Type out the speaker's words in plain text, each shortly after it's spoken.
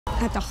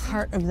At the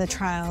heart of the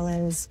trial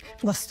is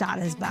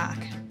Lestat is back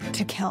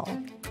to kill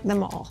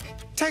them all.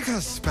 Take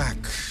us back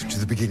to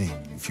the beginning,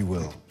 if you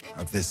will,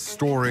 of this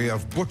story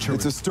of butchery.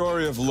 It's a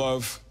story of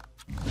love,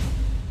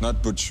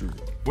 not butchery.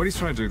 What he's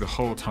trying to do the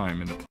whole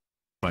time in the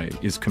play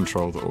is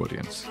control the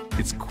audience.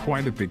 It's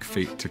quite a big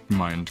feat to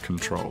mind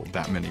control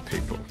that many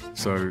people.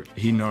 So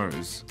he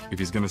knows if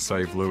he's going to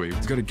save Louis,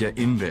 he's got to get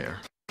in there,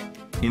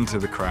 into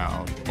the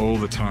crowd all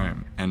the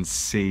time and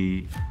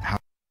see how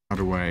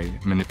do I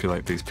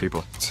manipulate these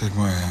people. Take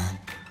my hand.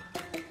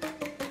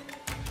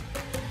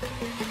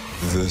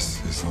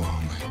 This is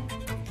lonely.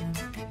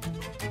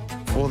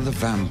 For the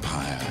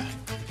vampire,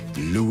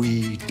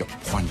 Louis de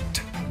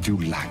Pointe du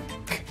Lac.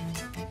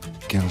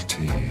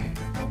 Guilty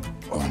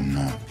or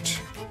not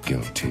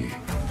guilty?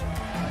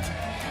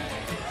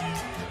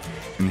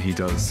 And he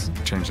does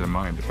change their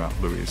mind about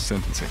Louis'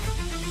 sentencing.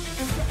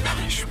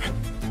 Banishment.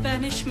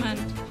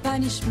 Banishment.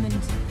 Banishment.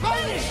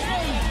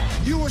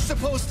 You were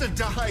supposed to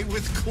die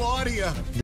with Claudia.